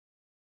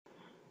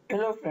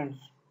Hello friends,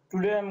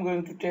 today I am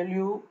going to tell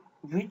you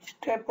which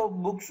type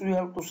of books you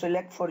have to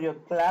select for your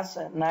class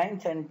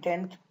 9th and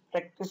 10th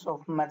practice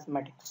of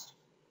mathematics.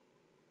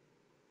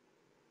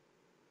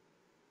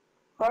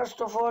 First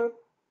of all,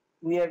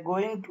 we are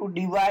going to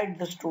divide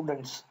the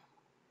students.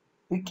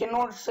 We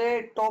cannot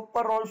say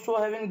topper also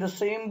having the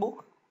same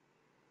book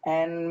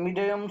and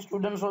medium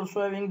students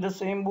also having the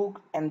same book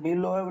and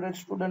below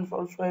average students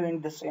also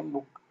having the same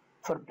book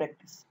for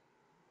practice.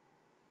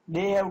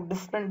 They have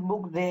different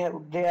book, they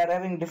are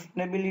having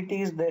different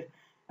abilities, their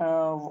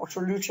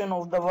solution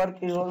of the work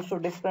is also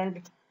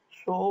different,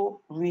 so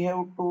we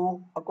have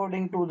to,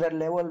 according to their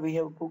level, we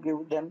have to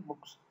give them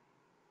books.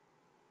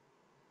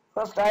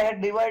 First I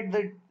had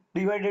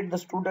divided the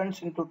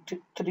students into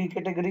three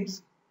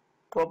categories: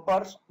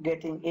 toppers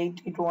getting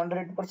 80 to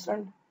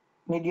 100%,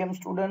 medium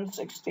students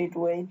 60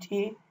 to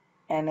 80,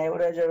 and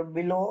average or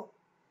below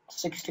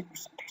 60%.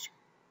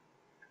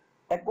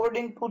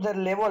 According to their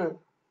level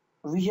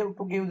we have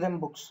to give them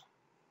books.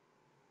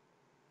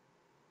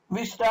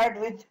 We start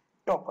with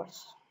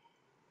toppers.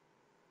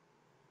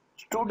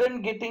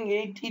 Student getting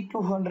 80 to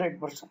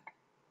 100%.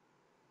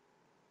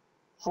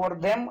 For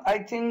them, I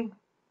think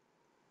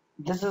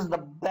this is the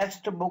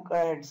best book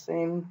I had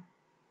seen.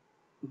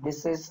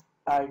 This is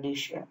R.D.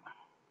 Sharma.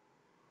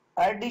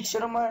 R.D.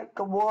 Sharma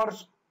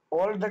covers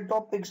all the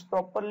topics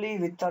properly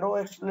with thorough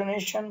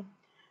explanation.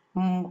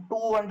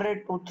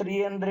 200 to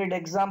 300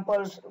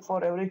 examples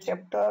for every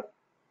chapter,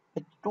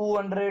 with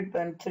 200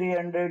 and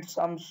 300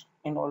 sums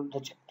in all the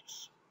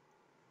chapters.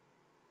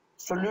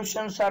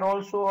 Solutions are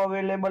also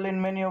available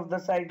in many of the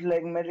sites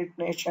like Merit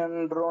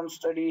Nation, Drone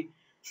Study,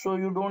 so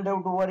you don't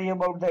have to worry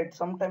about that.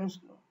 Sometimes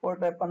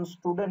what happens,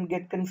 students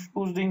get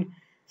confused in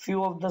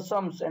few of the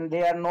sums and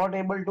they are not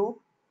able to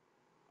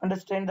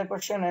understand the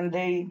question and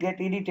they get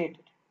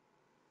irritated.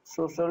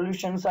 So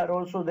solutions are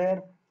also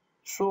there.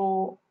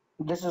 So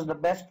this is the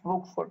best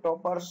book for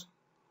toppers.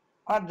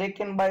 They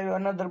can buy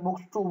another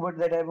books too, but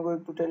that I'm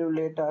going to tell you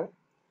later.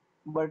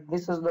 But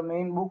this is the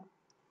main book.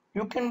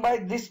 You can buy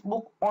this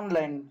book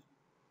online.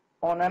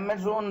 On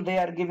Amazon they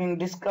are giving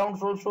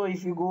discounts also.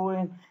 If you go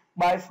and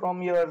buy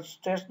from your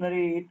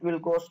stationery, it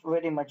will cost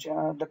very much.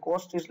 The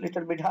cost is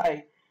little bit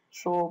high,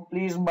 so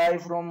please buy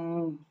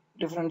from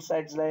different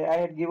sites. Like I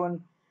had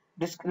given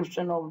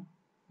description of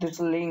this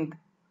link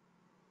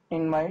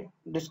in my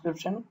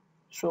description,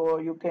 so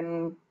you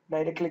can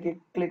directly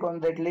click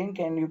on that link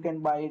and you can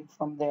buy it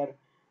from there,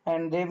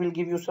 and they will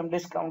give you some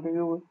discount to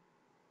you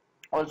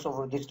also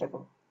for this type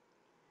of.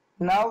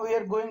 Now we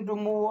are going to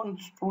move on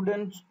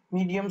students,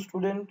 medium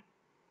student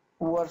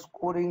who are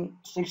scoring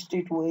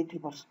 60 to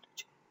 80%.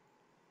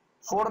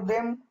 For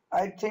them,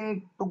 I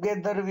think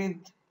together with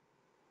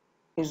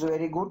is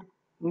very good,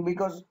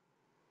 because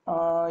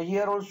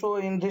here also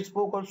in this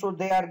book also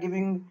they are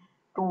giving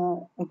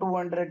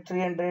 200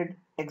 300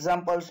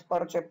 examples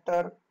per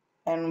chapter,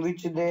 and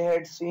which they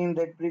had seen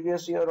that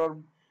previous year or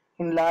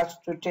in last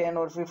 10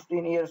 or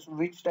 15 years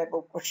which type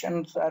of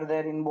questions are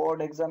there in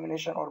board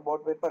examination or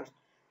board papers.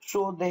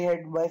 So they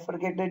had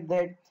bifurcated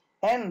that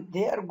and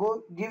they are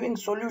giving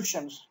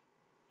solutions.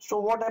 So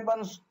what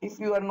happens if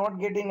you are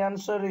not getting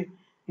answer,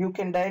 you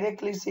can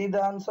directly see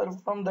the answer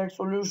from that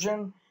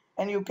solution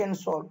and you can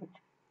solve it.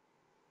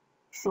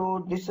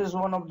 So this is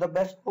one of the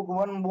best book.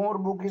 One more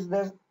book is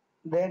there,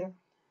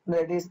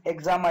 that is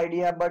Exam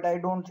Idea, but I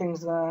don't think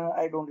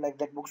I don't like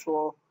that book.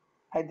 So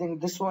I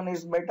think this one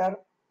is better,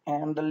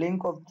 and the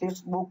link of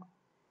this book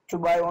to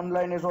buy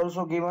online is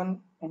also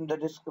given in the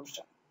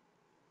description.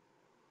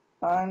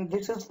 And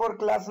this is for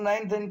class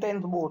 9th and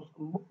 10th both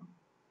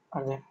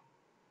are there.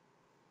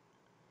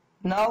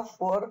 Now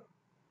for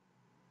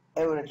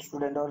average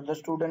student or the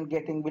student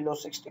getting below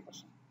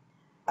 60%.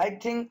 I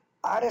think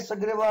R.S.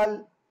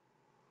 Aggarwal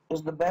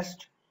is the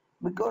best,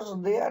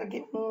 because they are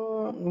giving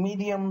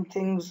medium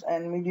things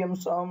and medium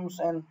sums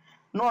and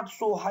not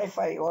so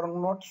hi-fi or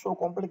not so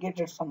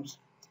complicated sums.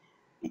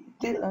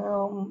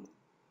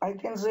 I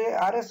can say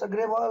R.S.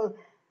 Aggarwal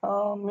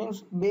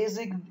means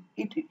basic.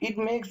 It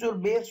makes your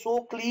base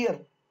so clear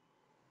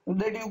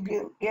that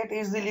you get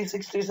easily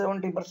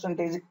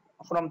 60-70%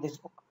 from this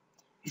book.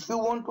 If you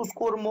want to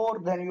score more,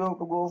 then you have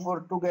to go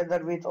for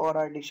Together with or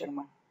R.D.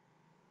 Sharma.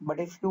 But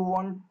if you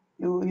want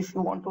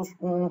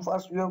to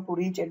first you have to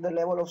reach at the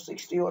level of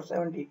 60 or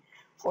 70.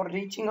 For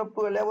reaching up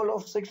to a level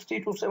of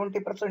 60 to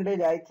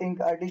 70%, I think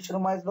R.D.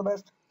 Sharma is the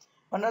best.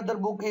 Another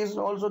book is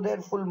also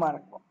there, Full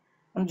Mark,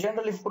 and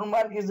generally full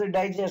mark is the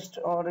digest,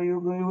 or you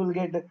will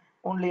get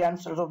only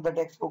answers of the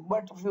textbook,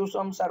 but few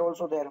sums are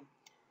also there.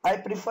 I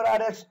prefer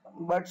RS,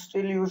 but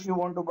still if you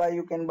want to buy,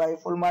 you can buy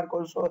full mark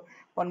also.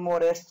 One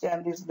more S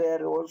chant is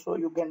there also,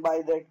 you can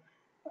buy that.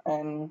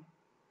 And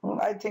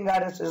I think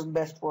RS is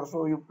best for,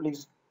 so you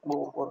please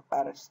go for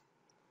RS.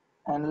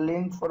 And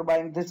link for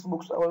buying these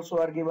books also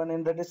are given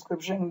in the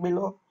description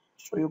below,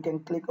 so you can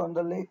click on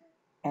the link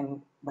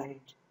and buy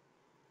it.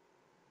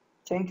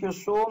 Thank you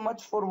so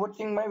much for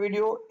watching my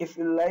video. If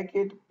you like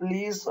it,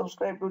 please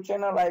subscribe to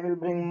channel. I will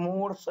bring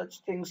more such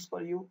things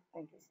for you.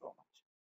 Thank you so much.